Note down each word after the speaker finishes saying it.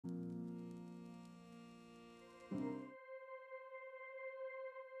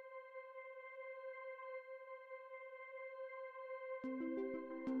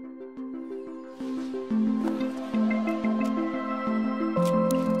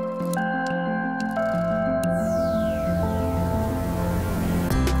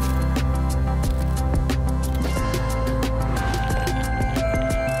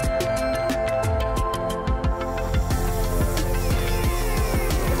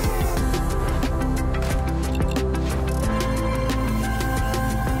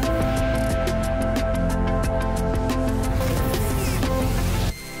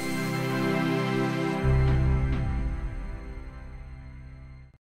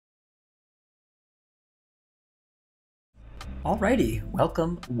Alrighty,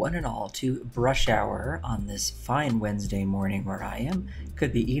 welcome one and all to Brush Hour on this fine Wednesday morning where I am.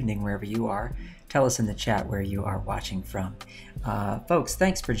 Could be evening wherever you are. Tell us in the chat where you are watching from. Folks,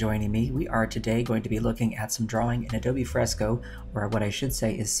 thanks for joining me. We are today going to be looking at some drawing in Adobe Fresco, or what I should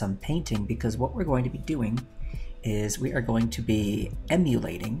say is some painting, because what we're going to be doing is we are going to be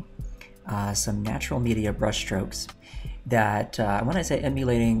emulating some natural media brush strokes that, when I say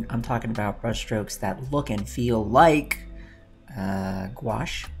emulating, I'm talking about brush strokes that look and feel like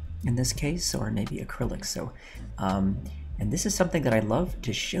gouache in this case, or maybe acrylic. So and this is something that I love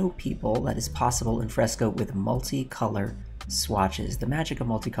to show people that is possible in Fresco with multicolor swatches. The magic of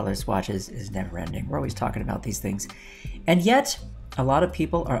multicolor swatches is never ending. We're always talking about these things, and yet a lot of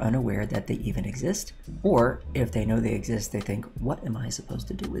people are unaware that they even exist, or if they know they exist, they think, what am I supposed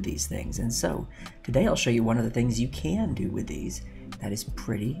to do with these things? And so today I'll show you one of the things you can do with these that is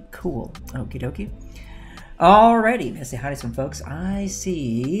pretty cool. Okie dokie. Alrighty, let's say hi to some folks. I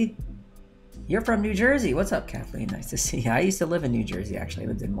see you're from New Jersey. What's up, Kathleen? Nice to see you. I used to live in New Jersey, actually. I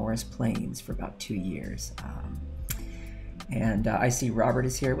lived in Morris Plains for about 2 years. And I see Robert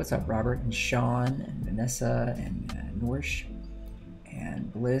is here. What's up, Robert? And Sean, and Vanessa, and Norsh,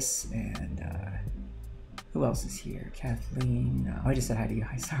 and Bliss, and who else is here? Kathleen. Oh, I just said hi to you.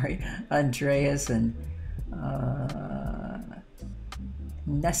 Hi, sorry. Andreas, and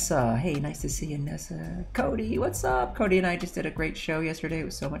Nessa. Hey, nice to see you, Nessa. Cody, what's up? Cody and I just did a great show yesterday. It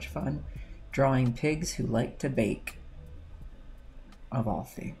was so much fun drawing pigs who like to bake, of all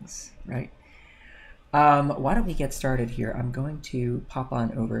things, right? Why don't we get started here? I'm going to pop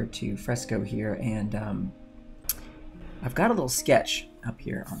on over to Fresco here, and I've got a little sketch up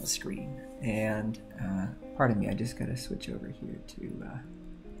here on the screen. And pardon me, I just got to switch over here to,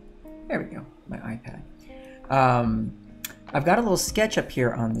 there we go, my iPad. I've got a little sketch up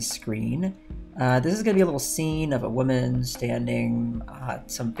here on the screen. This is going to be a little scene of a woman standing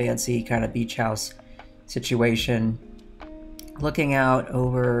some fancy kind of beach house situation, looking out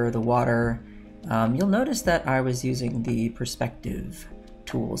over the water. You'll notice that I was using the perspective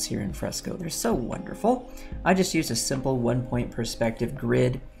tools here in Fresco. They're so wonderful. I just used a simple 1-point perspective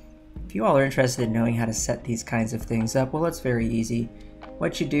grid. If you all are interested in knowing how to set these kinds of things up, well, it's very easy.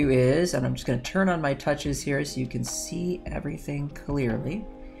 What you do is, and I'm just going to turn on my touches here so you can see everything clearly.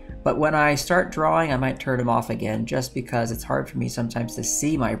 But when I start drawing, I might turn them off again, just because it's hard for me sometimes to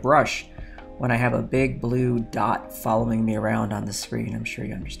see my brush when I have a big blue dot following me around on the screen. I'm sure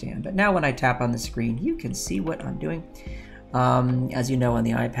you understand. But now when I tap on the screen, you can see what I'm doing. As you know, on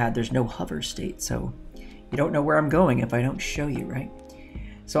the iPad, there's no hover state, so you don't know where I'm going if I don't show you, right?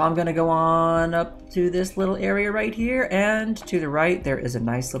 So I'm going to go on up to this little area right here, and to the right there is a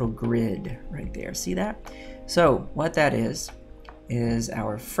nice little grid right there. See that? So what that is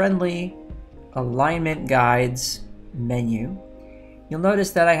our friendly alignment guides menu. You'll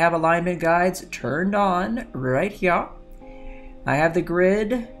notice that I have alignment guides turned on right here. I have the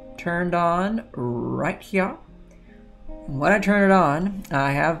grid turned on right here. When I turn it on,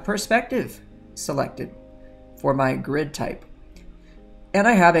 I have perspective selected for my grid type. And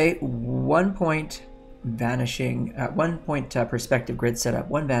I have a 1-point vanishing, 1-point perspective grid set up,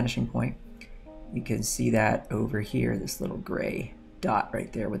 one vanishing point. You can see that over here, this little gray dot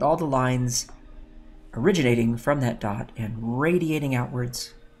right there, with all the lines originating from that dot and radiating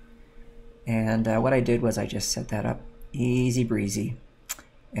outwards. And what I did was I just set that up easy breezy.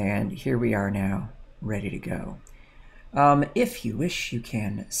 And here we are now, ready to go. If you wish, you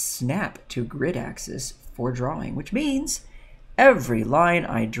can snap to grid axis for drawing, which means every line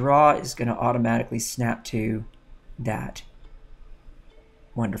I draw is going to automatically snap to that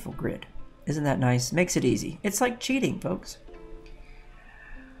wonderful grid. Isn't that nice? Makes it easy. It's like cheating, folks.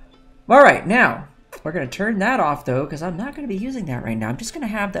 All right, now we're going to turn that off, though, because I'm not going to be using that right now. I'm just going to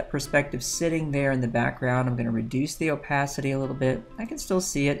have that perspective sitting there in the background. I'm going to reduce the opacity a little bit. I can still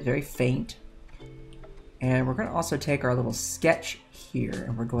see it, very faint. And we're going to also take our little sketch here,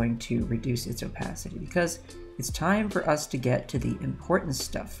 and we're going to reduce its opacity, because it's time for us to get to the important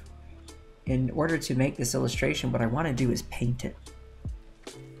stuff. In order to make this illustration, what I want to do is paint it.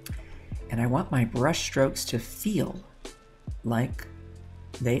 And I want my brush strokes to feel like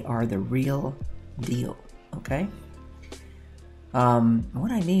they are the real deal, okay?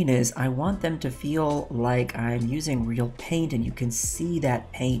 What I mean is I want them to feel like I'm using real paint, and you can see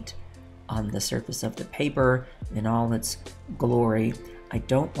that paint on the surface of the paper in all its glory. I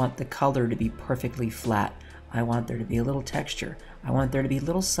don't want the color to be perfectly flat. I want there to be a little texture. I want there to be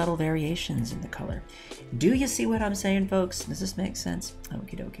little subtle variations in the color. Do you see what I'm saying, folks? Does this make sense?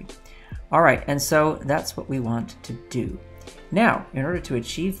 Okie dokie. All right, and so that's what we want to do. Now, in order to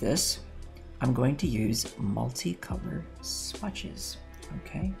achieve this, I'm going to use multicolor swatches,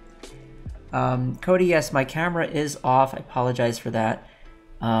 okay? Cody, yes, my camera is off. I apologize for that.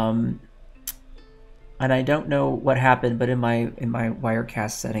 And I don't know what happened, but in my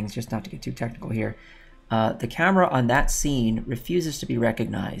Wirecast settings, just not to get too technical here, the camera on that scene refuses to be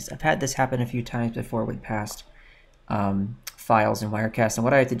recognized. I've had this happen a few times before with past files in Wirecast, and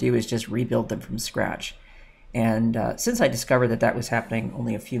what I have to do is just rebuild them from scratch. And since I discovered that that was happening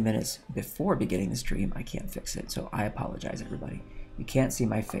only a few minutes before beginning the stream, I can't fix it. So I apologize, everybody. You can't see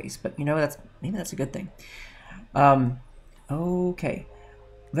my face, but you know, maybe that's a good thing. Okay.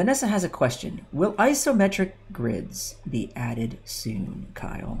 Vanessa has a question. Will isometric grids be added soon,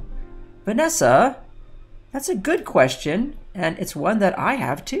 Kyle? Vanessa, that's a good question, and it's one that I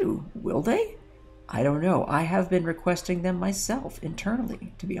have too. Will they? I don't know. I have been requesting them myself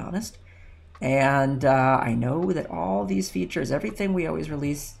internally, to be honest. And I know that all these features, everything we always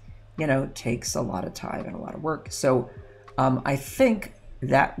release, you know, takes a lot of time and a lot of work. So I think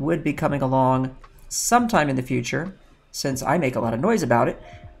that would be coming along sometime in the future, since I make a lot of noise about it.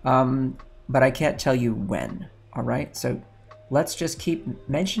 But I can't tell you when. All right. So let's just keep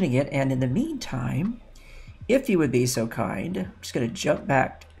mentioning it. And in the meantime, if you would be so kind, I'm just going to jump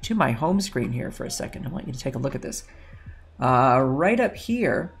back to my home screen here for a second. I want you to take a look at this. Right up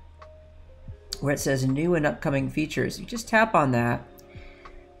here, where it says new and upcoming features, you just tap on that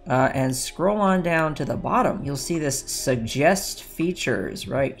and scroll on down to the bottom. You'll see this suggest features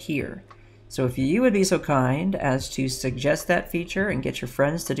right here. So if you would be so kind as to suggest that feature and get your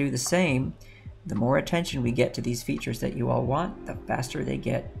friends to do the same, the more attention we get to these features that you all want, the faster they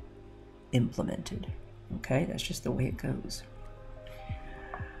get implemented. Okay, that's just the way it goes.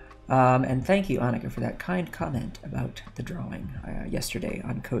 And thank you, Annika, for that kind comment about the drawing yesterday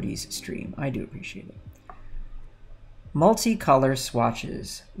on Cody's stream. I do appreciate it. Multicolor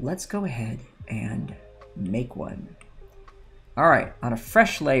swatches. Let's go ahead and make one. All right, on a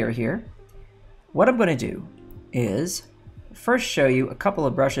fresh layer here, what I'm going to do is first show you a couple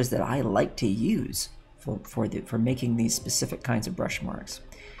of brushes that I like to use for making these specific kinds of brush marks.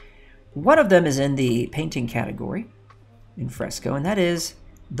 One of them is in the painting category in Fresco, and that is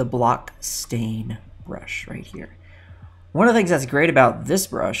the block stain brush right here. One of the things that's great about this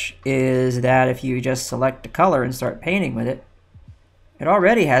brush is that if you just select a color and start painting with it, it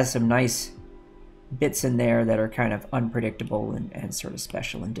already has some nice bits in there that are kind of unpredictable and sort of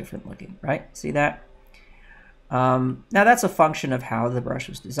special and different looking, right? See that? Now that's a function of how the brush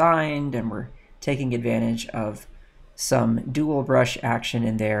was designed, and we're taking advantage of some dual brush action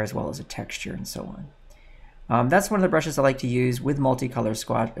in there as well as a texture and so on. That's one of the brushes I like to use with multicolor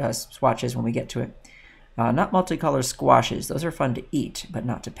swatches when we get to it. Not multicolor squashes. Those are fun to eat, but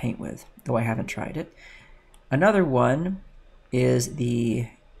not to paint with, though I haven't tried it. Another one is the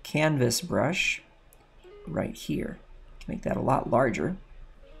canvas brush right here. To make that a lot larger.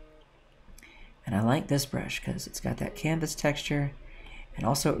 And I like this brush because it's got that canvas texture, and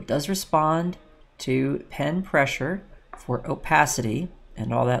also it does respond to pen pressure for opacity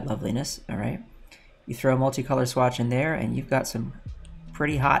and all that loveliness. All right. You throw a multicolor swatch in there and you've got some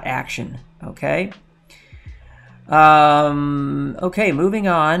pretty hot action, okay? Okay, moving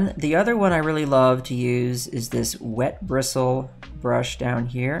on. The other one I really love to use is this wet bristle brush down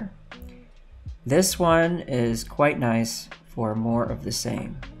here. This one is quite nice for more of the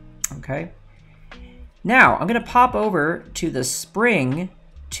same, okay? Now, I'm gonna pop over to the Spring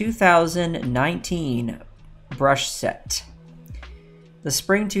 2019 brush set. The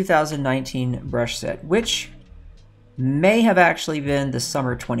Spring 2019 brush set, which may have actually been the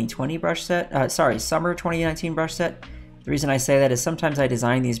Summer 2020 brush set. Summer 2019 brush set. The reason I say that is sometimes I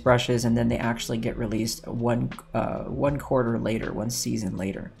design these brushes and then they actually get released one quarter later, one season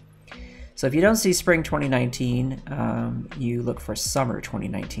later. So if you don't see Spring 2019, you look for Summer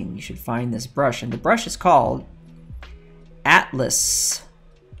 2019. You should find this brush, and the brush is called Atlas,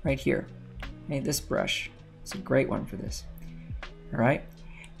 right here. Okay, this brush. It's a great one for this. All right,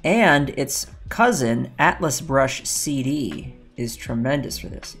 and its cousin, Atlas Brush CD, is tremendous for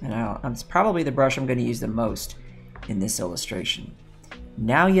this. And it's probably the brush I'm going to use the most in this illustration.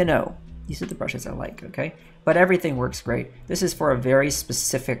 Now you know. These are the brushes I like, okay? But everything works great. This is for a very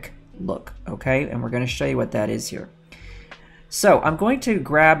specific look, okay? And we're going to show you what that is here. So I'm going to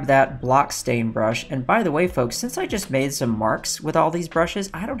grab that block stain brush. And by the way, folks, since I just made some marks with all these brushes,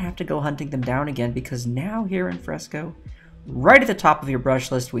 I don't have to go hunting them down again, because now here in Fresco, right at the top of your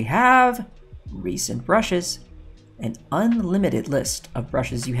brush list, we have recent brushes, an unlimited list of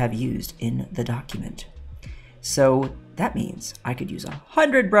brushes you have used in the document. So that means I could use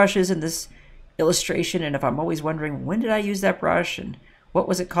 100 brushes in this illustration, and if I'm always wondering, when did I use that brush and what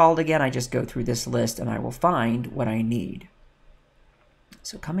was it called again? I just go through this list and I will find what I need.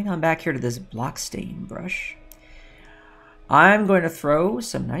 So coming on back here to this block stain brush, I'm going to throw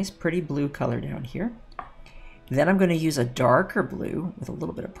some nice pretty blue color down here. Then I'm going to use a darker blue with a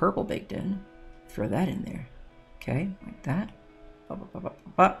little bit of purple baked in. Throw that in there. Okay, like that.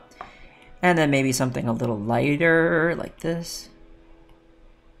 And then maybe something a little lighter like this.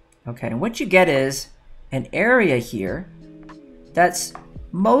 Okay, and what you get is an area here that's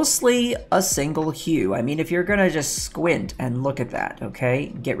mostly a single hue. I mean, if you're gonna just squint and look at that,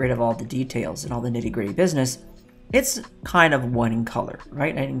 okay, get rid of all the details and all the nitty-gritty business, it's kind of one color,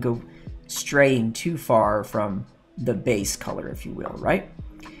 right? I didn't go straying too far from the base color, if you will, right?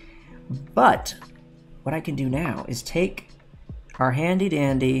 But what I can do now is take our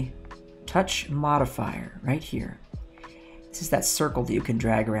handy-dandy touch modifier right here. This is that circle that you can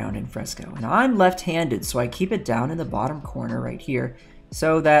drag around in Fresco. And I'm left-handed, so I keep it down in the bottom corner right here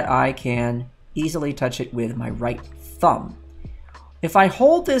so that I can easily touch it with my right thumb. If I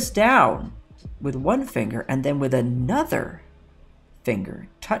hold this down with one finger and then with another finger,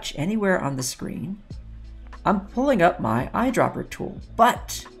 touch anywhere on the screen, I'm pulling up my eyedropper tool.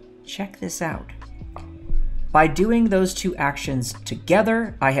 But check this out. By doing those two actions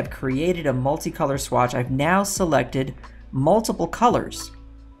together, I have created a multicolor swatch. I've now selected multiple colors,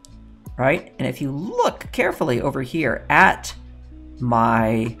 right? And if you look carefully over here at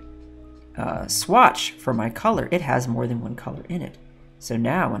my swatch for my color, it has more than one color in it. So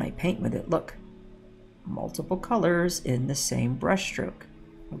now when I paint with it, look, multiple colors in the same brush stroke,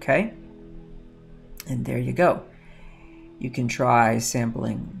 okay? And there you go. You can try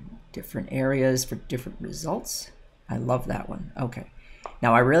sampling different areas for different results. I love that one. Okay,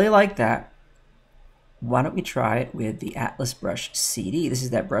 now I really like that. Why don't we try it with the Atlas Brush CD? This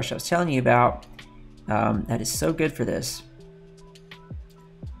is that brush I was telling you about. That is so good for this.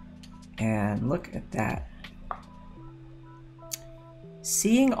 And look at that.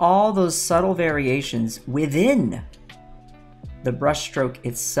 Seeing all those subtle variations within the brush stroke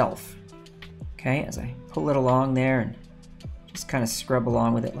itself. Okay, as I pull it along there and just kind of scrub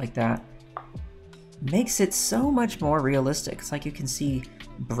along with it like that, makes it so much more realistic. It's like you can see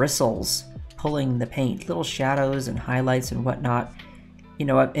bristles pulling the paint, little shadows and highlights and whatnot. You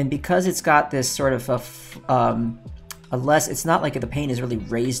know, and because it's got this sort of it's not like the paint is really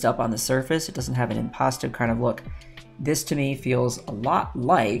raised up on the surface. It doesn't have an impasto kind of look. This to me feels a lot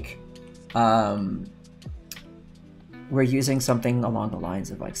like we're using something along the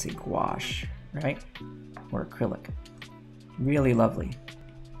lines of, like, say, gouache, right? Or acrylic. Really lovely.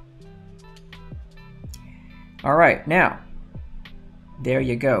 All right, now, there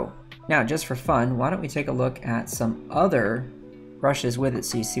you go. Now, just for fun, why don't we take a look at some other brushes with it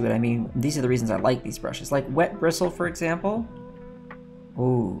so you see what I mean. These are the reasons I like these brushes. Like wet bristle, for example.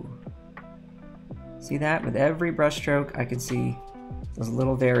 Ooh. See that? With every brush stroke, I can see those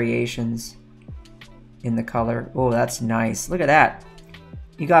little variations in the color. Oh, that's nice. Look at that.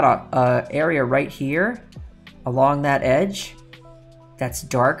 You got a area right here along that edge that's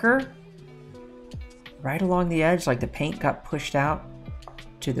darker. Right along the edge, like the paint got pushed out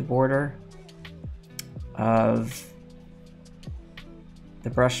to the border of the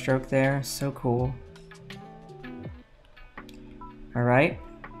brush stroke there. So cool. All right.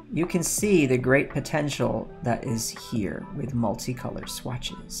 You can see the great potential that is here with multicolor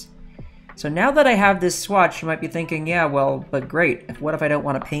swatches. So now that I have this swatch, you might be thinking, yeah, well, but great. What if I don't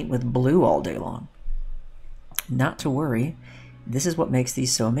want to paint with blue all day long? Not to worry. This is what makes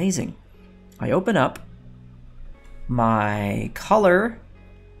these so amazing. I open up my color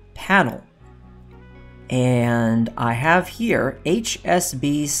panel and I have here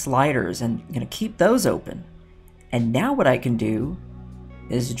HSB sliders, and I'm going to keep those open. And now what I can do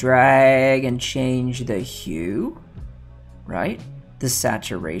is drag and change the hue, right? The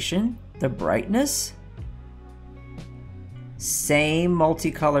saturation, the brightness. Same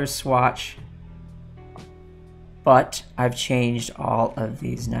multicolor swatch, but I've changed all of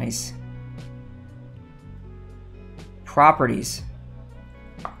these nice properties.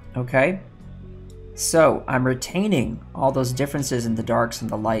 Okay, so I'm retaining all those differences in the darks and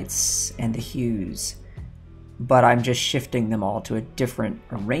the lights and the hues, but I'm just shifting them all to a different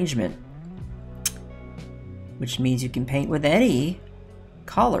arrangement, which means you can paint with any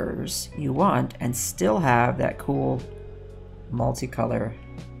colors you want and still have that cool multicolor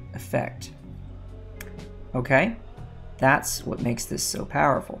effect. Okay, that's what makes this so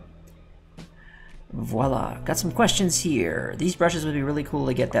powerful. Voila, got some questions here. These brushes would be really cool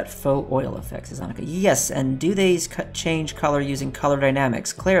to get that faux oil effect, says Annika. Yes, and do they change color using color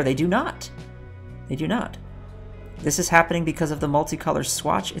dynamics? Claire, they do not. They do not. This is happening because of the multicolor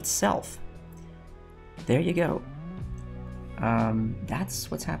swatch itself. There you go.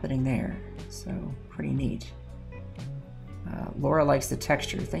 That's what's happening there. So pretty neat. Laura likes the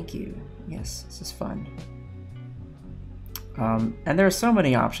texture. Thank you. Yes, this is fun. And there are so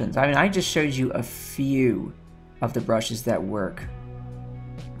many options. I mean, I just showed you a few of the brushes that work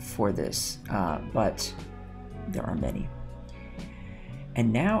for this, but there are many.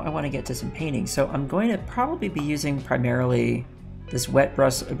 And now I want to get to some painting. So I'm going to probably be using primarily this wet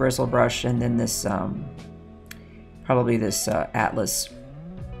bristle brush, and then this probably this Atlas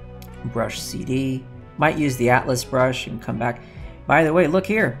brush CD. Might use the Atlas brush and come back. By the way, look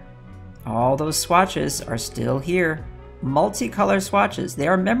here. All those swatches are still here. Multicolor swatches. They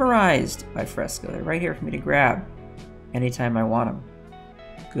are memorized by Fresco. They're right here for me to grab anytime I want them.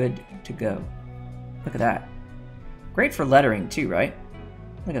 Good to go. Look at that. Great for lettering too, right?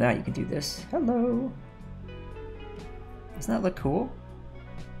 Look at that. You can do this. Hello. Doesn't that look cool?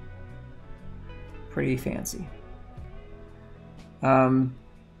 Pretty fancy.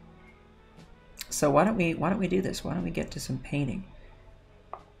 So why don't we do this? Why don't we get to some painting?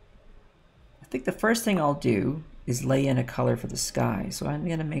 I think the first thing I'll do is lay in a color for the sky. So I'm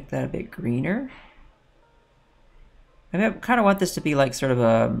gonna make that a bit greener. I kind of want this to be like sort of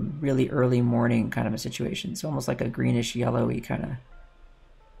a really early morning kind of a situation. So almost like a greenish yellowy kind of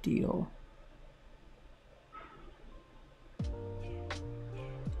deal.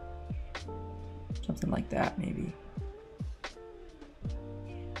 Something like that maybe.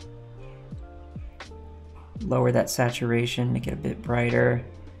 Lower that saturation, make it a bit brighter.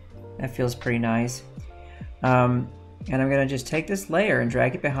 That feels pretty nice. And I'm gonna just take this layer and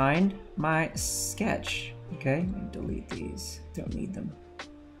drag it behind my sketch. Okay, delete these, don't need them.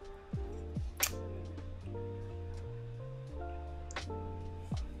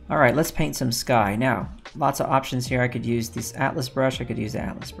 All right, let's paint some sky. Now, lots of options here. I could use this Atlas brush, I could use the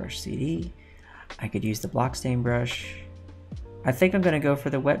Atlas brush CD. I could use the block stain brush. I think I'm gonna go for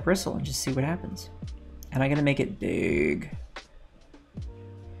the wet bristle and just see what happens. And I'm gonna make it big.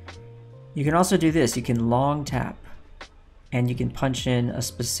 You can also do this. You can long tap and you can punch in a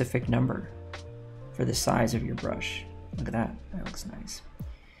specific number for the size of your brush. Look at that, that looks nice.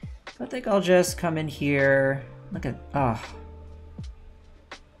 I think I'll just come in here. Look at, I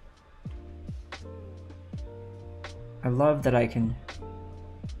love that I can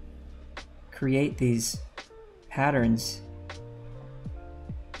create these patterns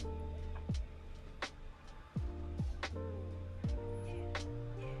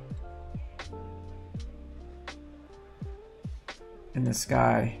in the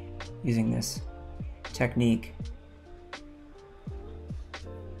sky using this technique.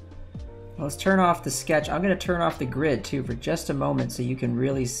 Well, let's turn off the sketch. I'm going to turn off the grid too for just a moment so you can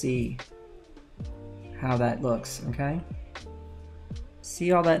really see how that looks, okay?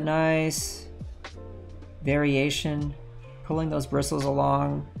 See all that nice variation, pulling those bristles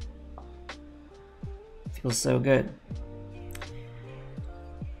along. Feels so good.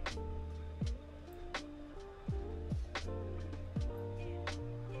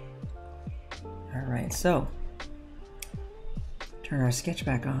 Alright, so turn our sketch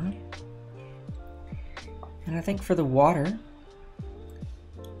back on. And I think for the water,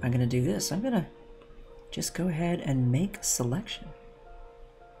 I'm going to do this. I'm going to just go ahead and make a selection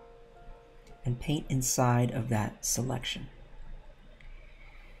and paint inside of that selection.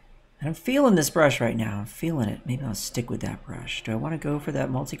 And I'm feeling this brush right now. I'm feeling it. Maybe I'll stick with that brush. Do I want to go for that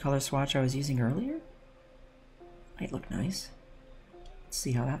multicolor swatch I was using earlier? Might look nice. Let's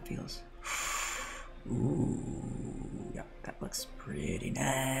see how that feels. Ooh, yep, that looks pretty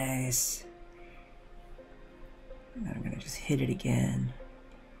nice. And then I'm going to just hit it again.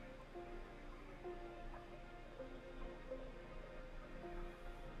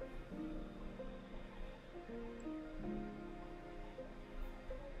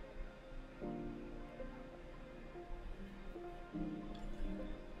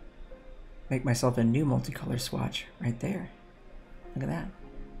 Make myself a new multicolor swatch right there. Look at that.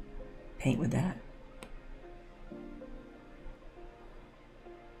 Paint with that.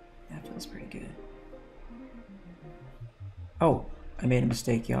 That feels pretty good. Oh, I made a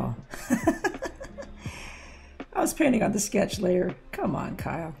mistake, y'all. I was painting on the sketch layer. Come on,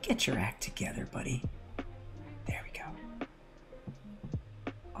 Kyle. Get your act together, buddy. There we go.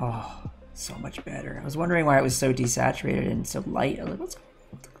 Oh, so much better. I was wondering why it was so desaturated and so light. I was like, what's going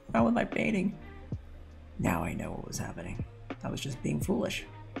on with my painting? Now I know what was happening. I was just being foolish.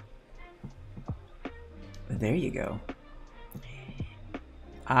 But there you go.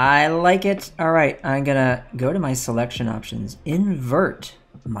 I like it. All right, I'm gonna go to my selection options, invert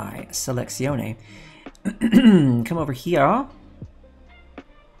my selezione. come over here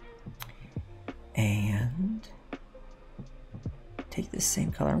and take this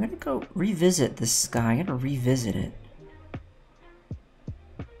same color. I'm going to go revisit this sky. I'm going to revisit it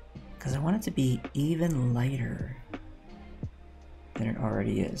because I want it to be even lighter than it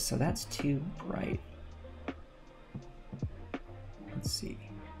already is. So that's too bright. Let's see.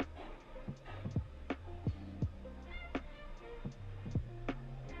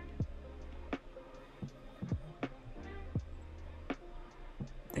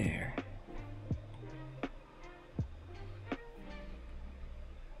 There.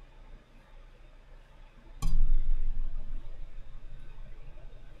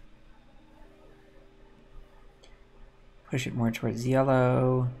 Push it more towards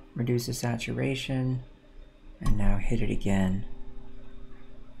yellow, reduce the saturation, and now hit it again.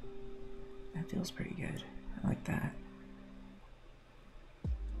 That feels pretty good. I like that.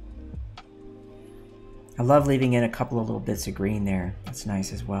 I love leaving in a couple of little bits of green there. That's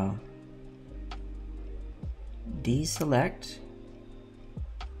nice as well. Deselect.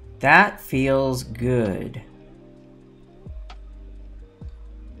 That feels good.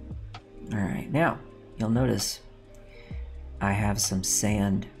 All right, now you'll notice I have some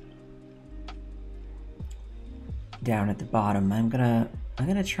sand down at the bottom. I'm gonna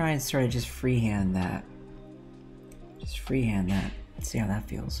try and sort of just freehand that. Just freehand that. See how that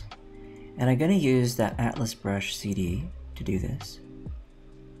feels. And I'm gonna use that Atlas brush CD to do this.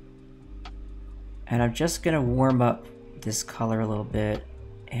 And I'm just gonna warm up this color a little bit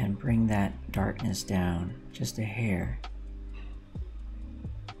and bring that darkness down just a hair.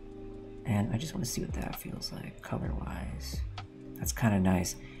 And I just want to see what that feels like color-wise. That's kind of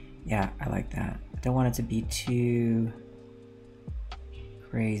nice. Yeah, I like that. I don't want it to be too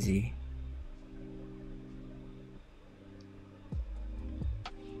crazy.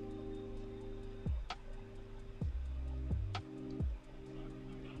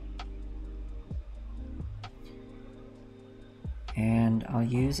 And I'll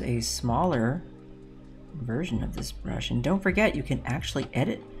use a smaller version of this brush. And don't forget, you can actually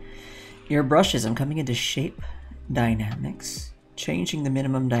edit your brushes. I'm coming into shape dynamics, changing the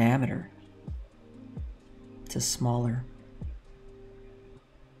minimum diameter to smaller.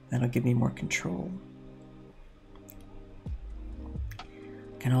 That'll give me more control.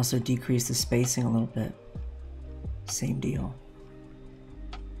 Can also decrease the spacing a little bit. Same deal.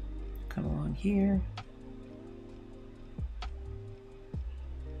 Come along here.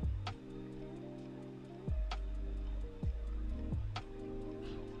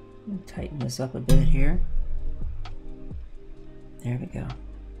 Tighten this up a bit here. There we go.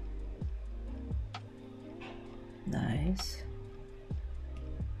 Nice.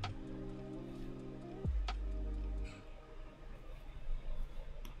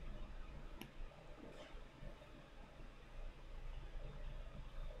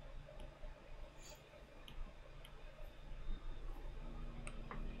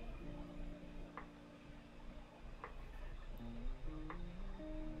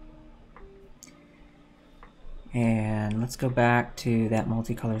 And let's go back to that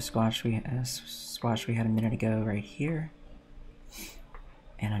multicolor swatch we had a minute ago right here.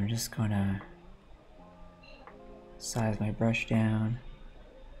 And I'm just gonna size my brush down.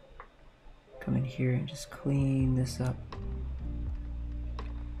 Come in here and just clean this up.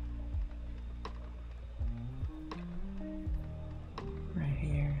 Right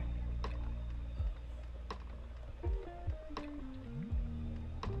here.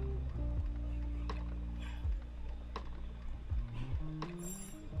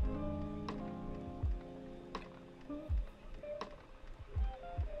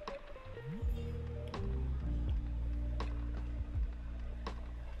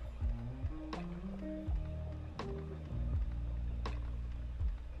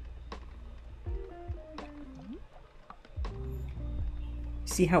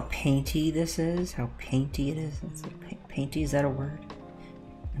 See how painty this is? How painty it is? It's like painty, is that a word?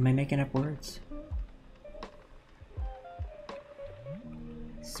 Am I making up words?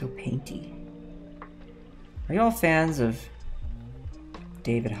 So painty. Are y'all fans of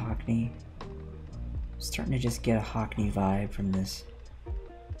David Hockney? I'm starting to just get a Hockney vibe from this.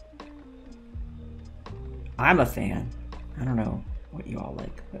 I'm a fan. I don't know what you all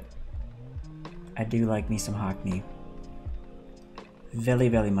like, but I do like me some Hockney. Very,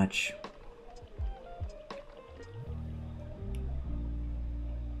 very much.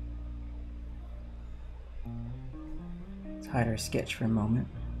 Let's hide our sketch for a moment.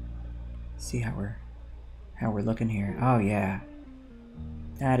 See how we're looking here. Oh yeah.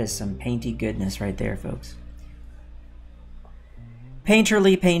 That is some painty goodness right there, folks.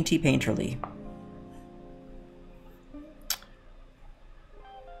 Painterly, painty, painterly.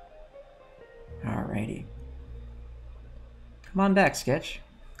 Alrighty. Come on back, Sketch.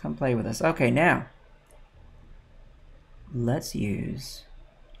 Come play with us. Okay, now let's use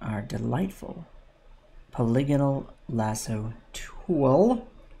our delightful polygonal lasso tool.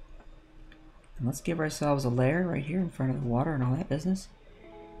 And let's give ourselves a layer right here in front of the water and all that business.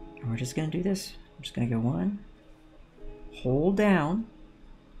 And we're just going to do this. I'm just going to go one, hold down,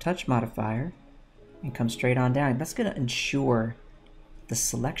 touch modifier, and come straight on down. That's going to ensure the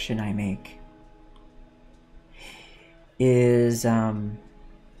selection I make is either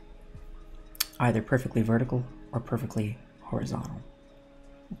perfectly vertical or perfectly horizontal.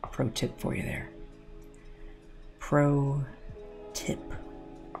 Pro tip for you there. Pro tip.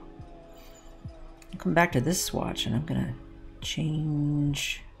 I'll come back to this swatch and I'm gonna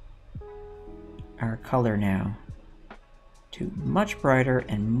change our color now to much brighter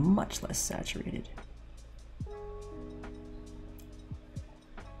and much less saturated.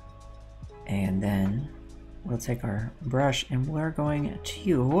 And then we'll take our brush and we're going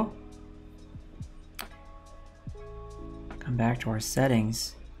to come back to our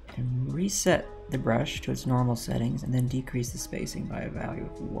settings and reset the brush to its normal settings, and then decrease the spacing by a value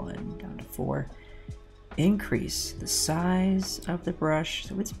of 1 down to 4. Increase the size of the brush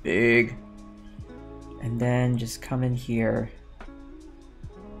so it's big, and then just come in here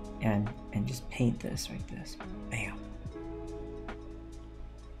and just paint this like this. Bam.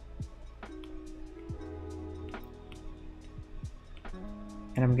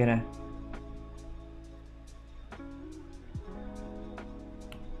 And I'm gonna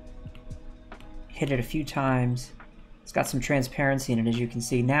hit it a few times. It's got some transparency in it, as you can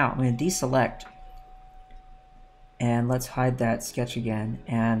see. Now I'm going to deselect and let's hide that sketch again,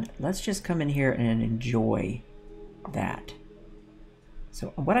 and let's just come in here and enjoy that. So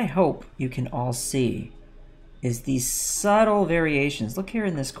what I hope you can all see is these subtle variations. Look here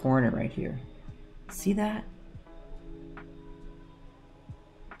in this corner right here. See that?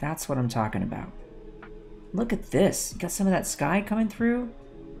 That's what I'm talking about. Look at this. You got some of that sky coming through.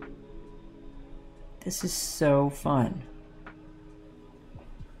 This is so fun.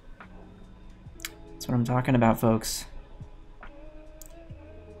 That's what I'm talking about, folks.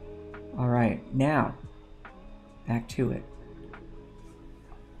 All right, now back to it.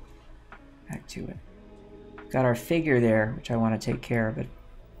 Back to it. Got our figure there, which I want to take care of. But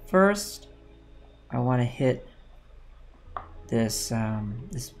first, I want to hit this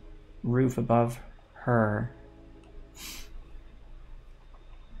this roof above her.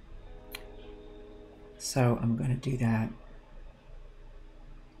 So I'm going to do that.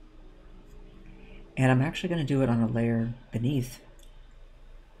 And I'm actually going to do it on a layer beneath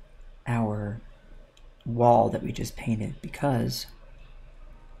our wall that we just painted, because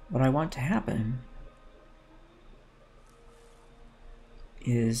what I want to happen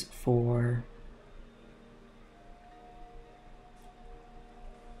is for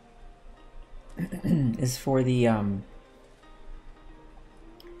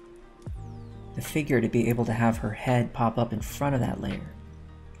the figure to be able to have her head pop up in front of that layer.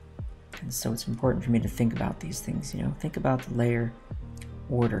 And so it's important for me to think about these things, you know, think about the layer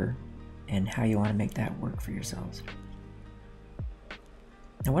order and how you want to make that work for yourselves.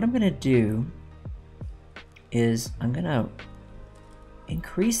 Now what I'm going to do is I'm going to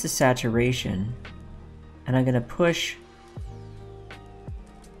increase the saturation, and I'm going to push,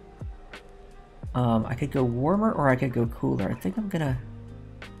 I could go warmer or I could go cooler. I think I'm going to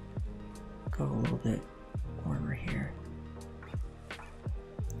go a little bit warmer here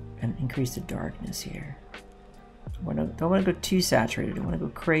and increase the darkness here. Don't want to go too saturated, don't want to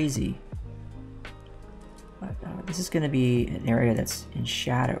go crazy. But this is going to be an area that's in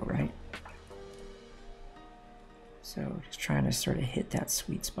shadow, right? So just trying to sort of hit that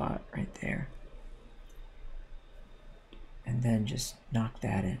sweet spot right there. And then just knock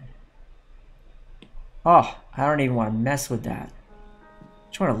that in. Oh, I don't even want to mess with that.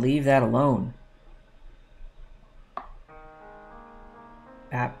 Just want to leave that alone.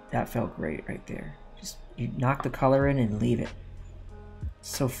 That felt great right there. Just you knock the color in and leave it.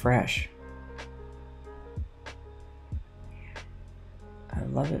 So fresh. I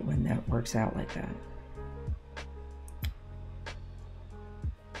love it when that works out like that.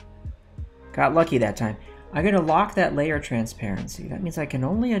 Got lucky that time. I'm going to lock that layer transparency. That means I can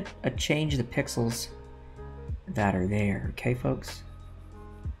only change the pixels that are there. Okay, folks?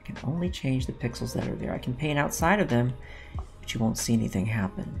 I can only change the pixels that are there. I can paint outside of them, but you won't see anything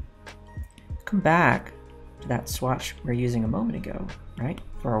happen. Come back to that swatch we were using a moment ago, right?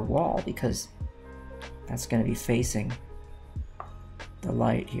 For our wall, because that's going to be facing the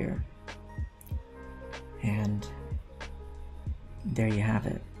light here. And there you have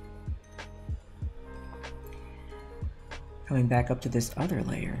it. coming back up to this other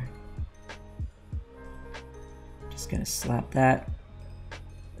layer. Just gonna slap that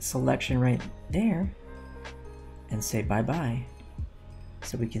selection right there and say bye-bye.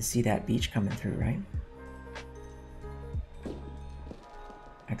 So we can see that beach coming through, right?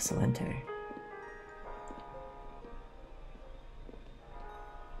 Excelente.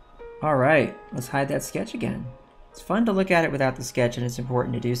 All right, let's hide that sketch again. It's fun to look at it without the sketch, and it's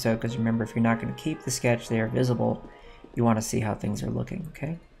important to do so because remember, if you're not going to keep the sketch there visible, you want to see how things are looking,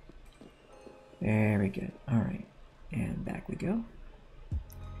 okay? Very good. All right, and back we go.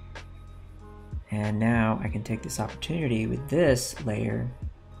 And now I can take this opportunity with this layer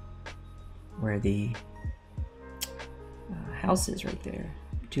where the house is right there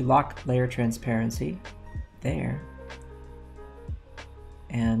to lock layer transparency there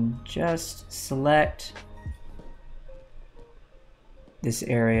and just select this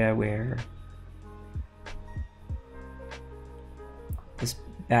area where this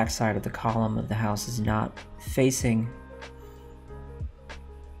back side of the column of the house is not facing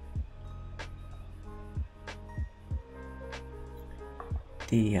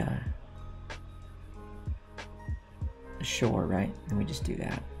the shore, right? And we just do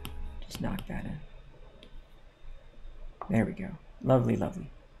that. Just knock that in. There we go. Lovely,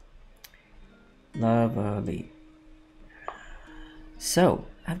 lovely. Lovely. So,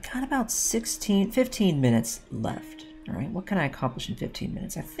 I've got about 15 minutes left. All right, what can I accomplish in 15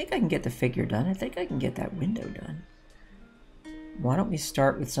 minutes? I think I can get the figure done. I think I can get that window done. Why don't we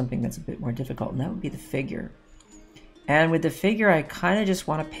start with something that's a bit more difficult, and that would be the figure. And with the figure, I kind of just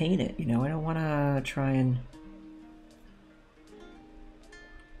want to paint it, you know? I don't want to try and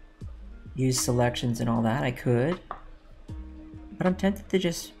use selections and all that. I could, but I'm tempted to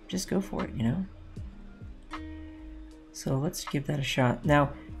just go for it, you know? So let's give that a shot.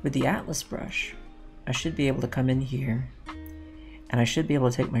 Now, with the Atlas brush, I should be able to come in here, and I should be able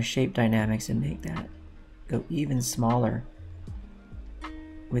to take my shape dynamics and make that go even smaller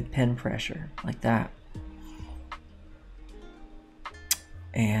with pen pressure, like that.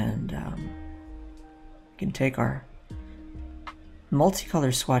 And we can take our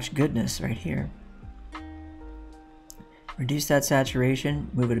multicolor swatch goodness right here. Reduce that saturation,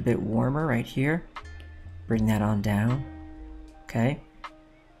 move it a bit warmer right here. Bring that on down, okay?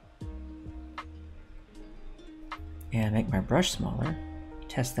 And make my brush smaller.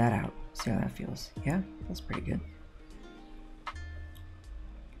 Test that out, see how that feels. Yeah, that's pretty good.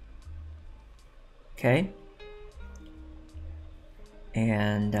 Okay.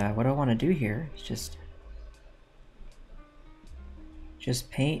 And what I want to do here is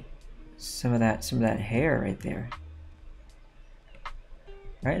just paint some of that hair right there.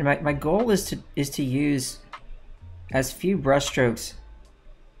 Right, and my goal is to use as few brush strokes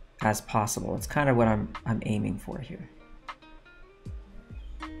as possible. It's kind of what I'm aiming for here.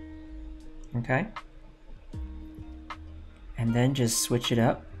 Okay, and then just switch it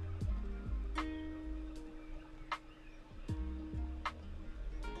up.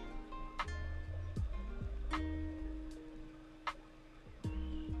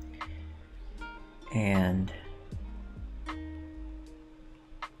 And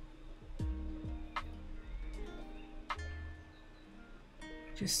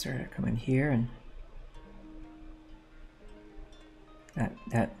just sort of come in here and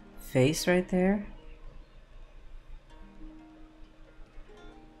that face right there.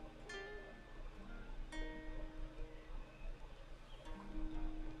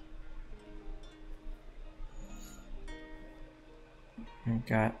 I've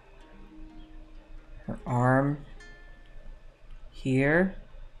got her arm here.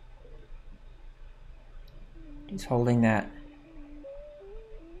 She's holding that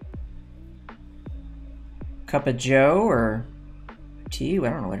cup of joe or tea. I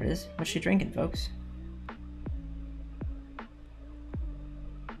don't know what it is. What's she drinking, folks?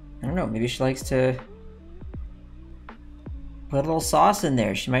 I don't know. Maybe she likes to put a little sauce in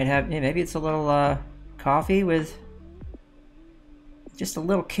there. She might have, maybe it's a little coffee with just a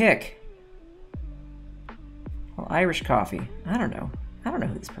little kick. A little Irish coffee. I don't know. I don't know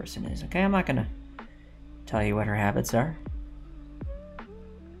who this person is, okay? I'm not gonna tell you what her habits are.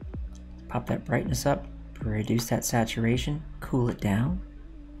 Pop that brightness up, reduce that saturation, cool it down.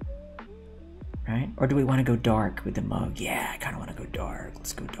 Right? Or do we want to go dark with the mug? Yeah, I kind of want to go dark.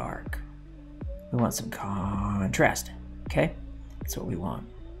 Let's go dark. We want some contrast, okay? That's what we want.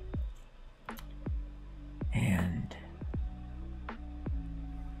 And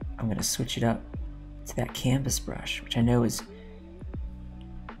I'm going to switch it up to that canvas brush, which I know is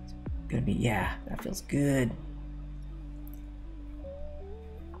going to be, yeah, that feels good.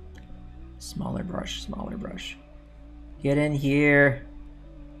 Smaller brush, smaller brush. Get in here.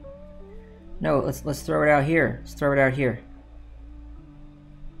 No, let's throw it out here. Let's throw it out here.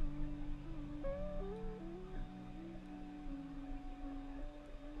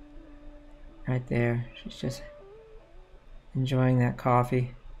 Right there. She's just enjoying that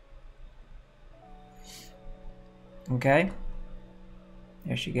coffee. Okay.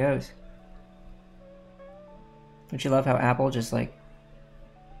 There she goes. Don't you love how Apple just like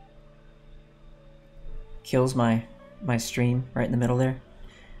kills my stream right in the middle there?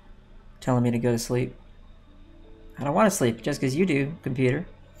 Telling me to go to sleep. I don't want to sleep just because you do, computer.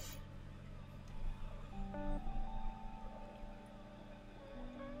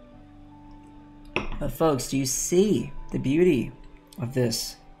 But folks, do you see the beauty of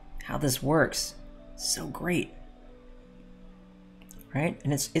this? How this works? So great. Right?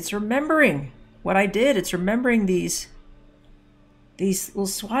 And it's remembering what I did. It's remembering these little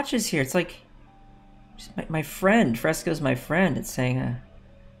swatches here. It's like my friend, Fresco's my friend. It's saying,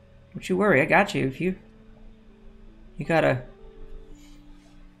 don't you worry, I got you. If you got a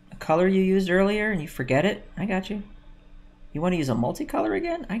color you used earlier and you forget it, I got you. You want to use a multicolor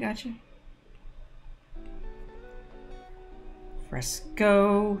again? I got you.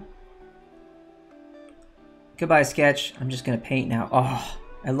 Fresco. Goodbye, Sketch. I'm just gonna paint now. Oh,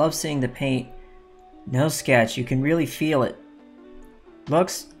 I love seeing the paint. No Sketch, you can really feel it.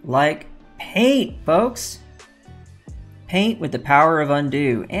 Looks like paint, folks. Paint with the power of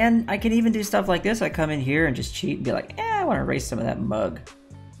undo. And I can even do stuff like this. I come in here and just cheat and be like, I want to erase some of that mug.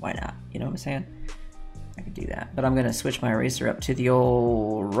 Why not? You know what I'm saying? I could do that. But I'm going to switch my eraser up to the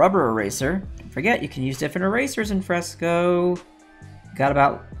old rubber eraser. Don't forget, you can use different erasers in Fresco. Got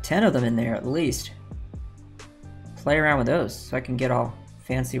about 10 of them in there at least. Play around with those so I can get all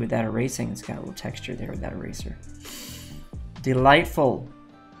fancy with that erasing. It's got a little texture there with that eraser. Delightful.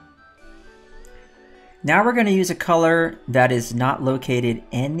 Now we're going to use a color that is not located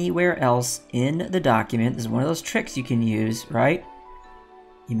anywhere else in the document. This is one of those tricks you can use, right?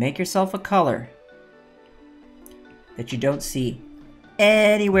 You make yourself a color that you don't see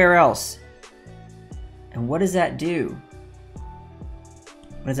anywhere else. And what does that do?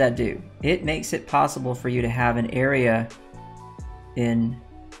 What does that do? It makes it possible for you to have an area in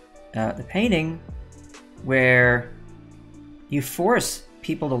the painting where you force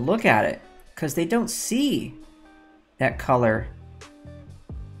people to look at it because they don't see that color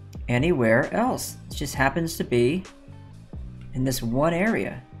anywhere else. It just happens to be in this one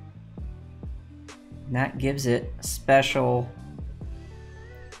area. And that gives it a special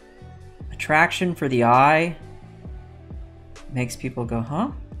attraction for the eye. Makes people go,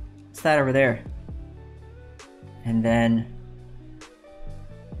 huh? What's that over there? And then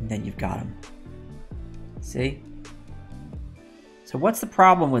you've got them. See? So what's the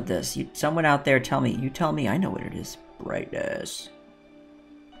problem with this? Someone out there tell me. You tell me. I know what it is. Brightness.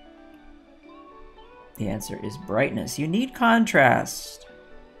 The answer is brightness. You need contrast.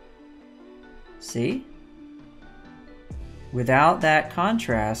 See? Without that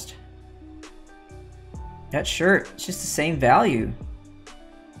contrast, that shirt, it's just the same value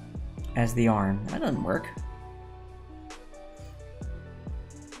as the arm. That doesn't work.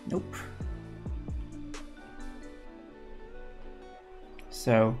 Nope.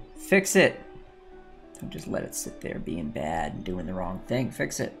 So, fix it. Don't just let it sit there being bad and doing the wrong thing.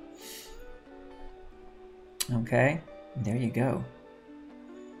 Fix it. Okay, there you go.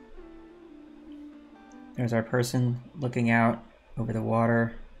 There's our person looking out over the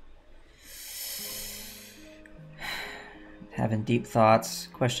water. Having deep thoughts,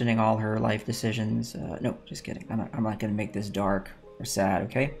 questioning all her life decisions. No, just kidding. I'm not going to make this dark or sad,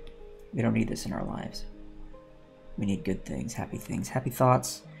 okay? We don't need this in our lives. We need good things, happy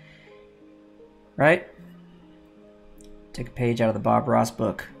thoughts. Right? Take a page out of the Bob Ross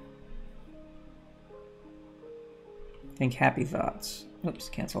book. Think happy thoughts. Oops,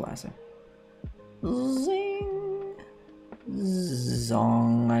 cancel lasso. Zing!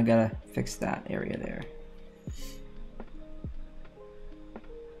 Zong. I gotta fix that area there.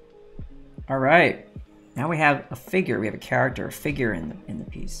 All right, now we have a figure. We have a character, a figure in the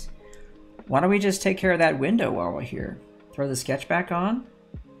piece. Why don't we just take care of that window while we're here? Throw the sketch back on.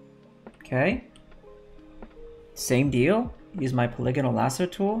 Okay. Same deal. Use my polygonal lasso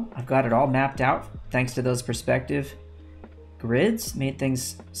tool. I've got it all mapped out thanks to those perspective grids. Made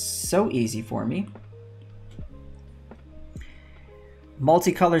things so easy for me.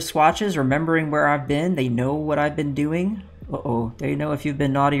 Multicolor swatches, remembering where I've been. They know what I've been doing. Uh-oh, they know if you've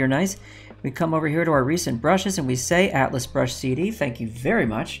been naughty or nice. We come over here to our recent brushes and we say Atlas Brush CD. Thank you very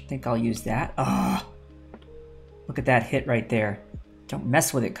much. I think I'll use that. Ah, oh, look at that hit right there. Don't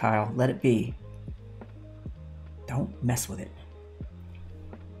mess with it, Kyle. Let it be. Don't mess with it.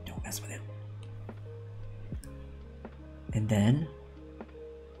 Don't mess with it. And then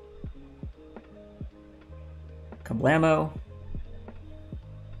kablamo.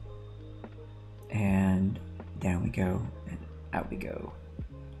 And down we go, and out we go.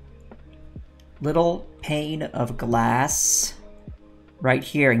 Little pane of glass right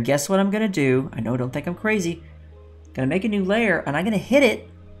here. And guess what I'm gonna do? I know, don't think I'm crazy. Gonna make a new layer, and I'm gonna hit it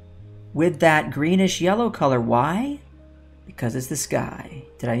with that greenish yellow color. Why? Because it's the sky.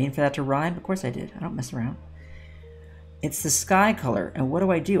 Did I mean for that to rhyme? Of course I did. I don't mess around. It's the sky color. And what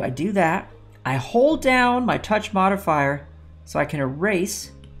do? I do that. I hold down my touch modifier so I can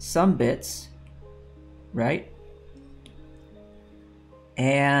erase some bits, right?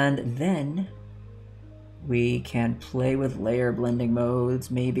 And then we can play with layer blending modes.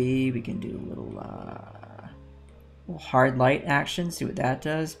 Maybe we can do a little hard light action, see what that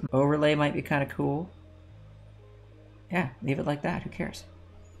does. Overlay might be kind of cool. Yeah, leave it like that. Who cares?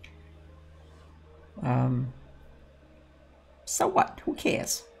 So what? Who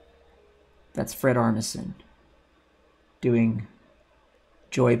cares? That's Fred Armisen doing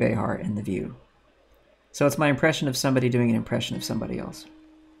Joy Behar in The View. So it's my impression of somebody doing an impression of somebody else.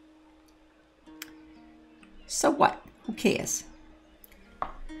 So what? Who cares?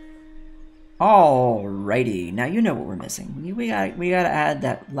 Alrighty, now you know what we're missing. We gotta add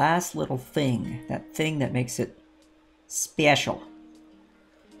that last little thing, that thing that makes it special.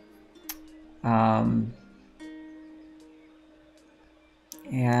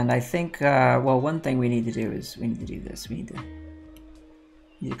 And I think, well, one thing we need to do is we need to do this. We need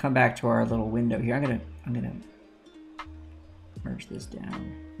to come back to our little window here. I'm gonna merge this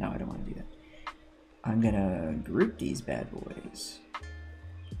down. No, I don't want to do that. I'm gonna group these bad boys,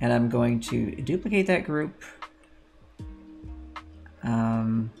 and I'm going to duplicate that group.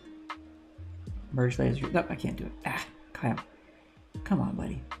 Merge layers. No, I can't do it. Ah, Kyle, come on,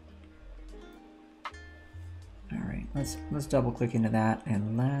 buddy. All right, let's double click into that,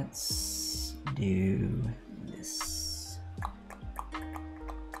 and let's do this.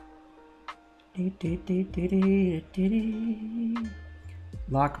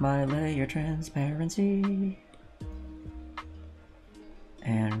 Lock my layer transparency.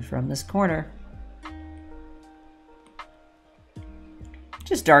 And from this corner,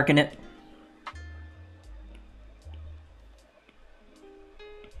 just darken it.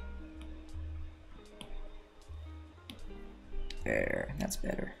 There, that's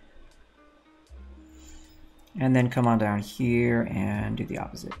better. And then come on down here and do the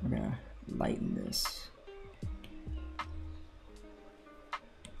opposite. We're gonna lighten this.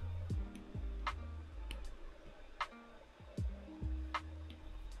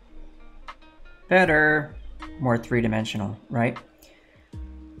 Better, more three-dimensional, right?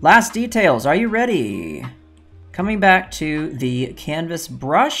 Last details, are you ready? Coming back to the canvas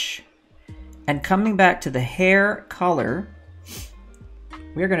brush and coming back to the hair color,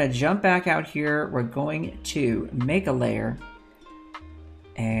 we're gonna jump back out here. We're going to make a layer,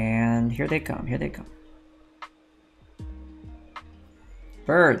 and here they come, here they come.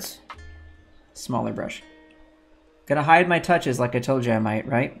 Birds, smaller brush. Gonna hide my touches like I told you I might,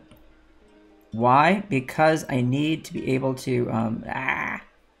 right? Why? Because I need to be able to, I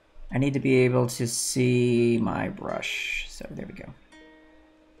need to be able to see my brush. So there we go.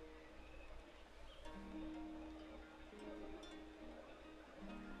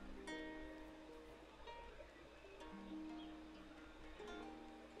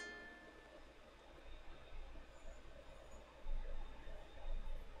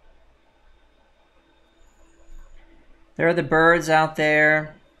 There are the birds out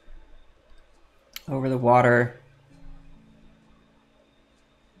there over the water.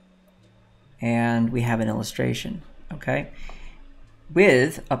 And we have an illustration, okay?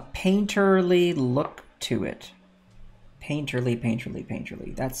 With a painterly look to it. Painterly, painterly,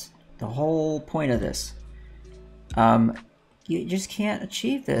 painterly. That's the whole point of this. You just can't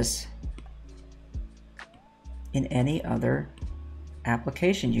achieve this in any other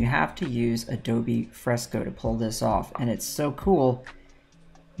application. You have to use Adobe Fresco to pull this off, and it's so cool.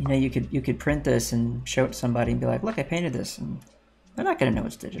 You know, you could print this and show it to somebody and be like, look, I painted this, and they're not gonna know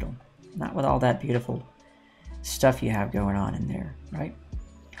it's digital. Not with all that beautiful stuff you have going on in there, right?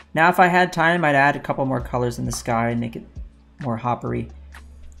 Now, if I had time, I'd add a couple more colors in the sky and make it more hoppery,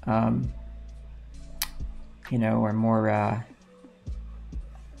 you know, or more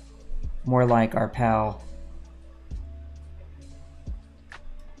like our pal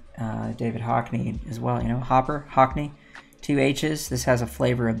David Hockney as well. You know, Hockney, 2 H's. This has a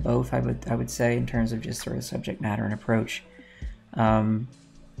flavor of both, I would say, in terms of just sort of subject matter and approach. Let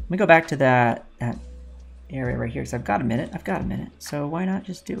me go back to that area right here, because I've got a minute. So why not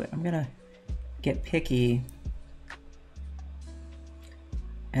just do it? I'm gonna get picky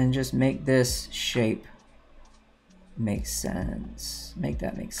and just make this shape make sense. Make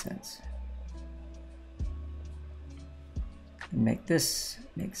that make sense. And make this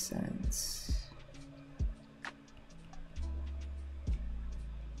make sense.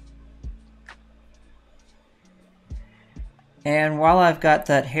 And while I've got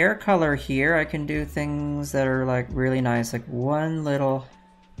that hair color here, I can do things that are like really nice, like one little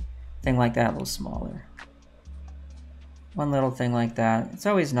thing like that, a little smaller. One little thing like that. It's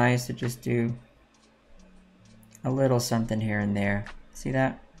always nice to just do a little something here and there. See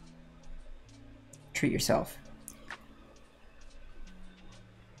that? Treat yourself.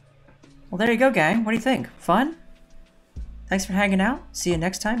 Well, there you go, gang. What do you think? Fun? Thanks for hanging out. See you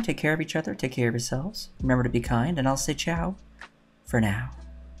next time. Take care of each other. Take care of yourselves. Remember to be kind, and I'll say ciao for now.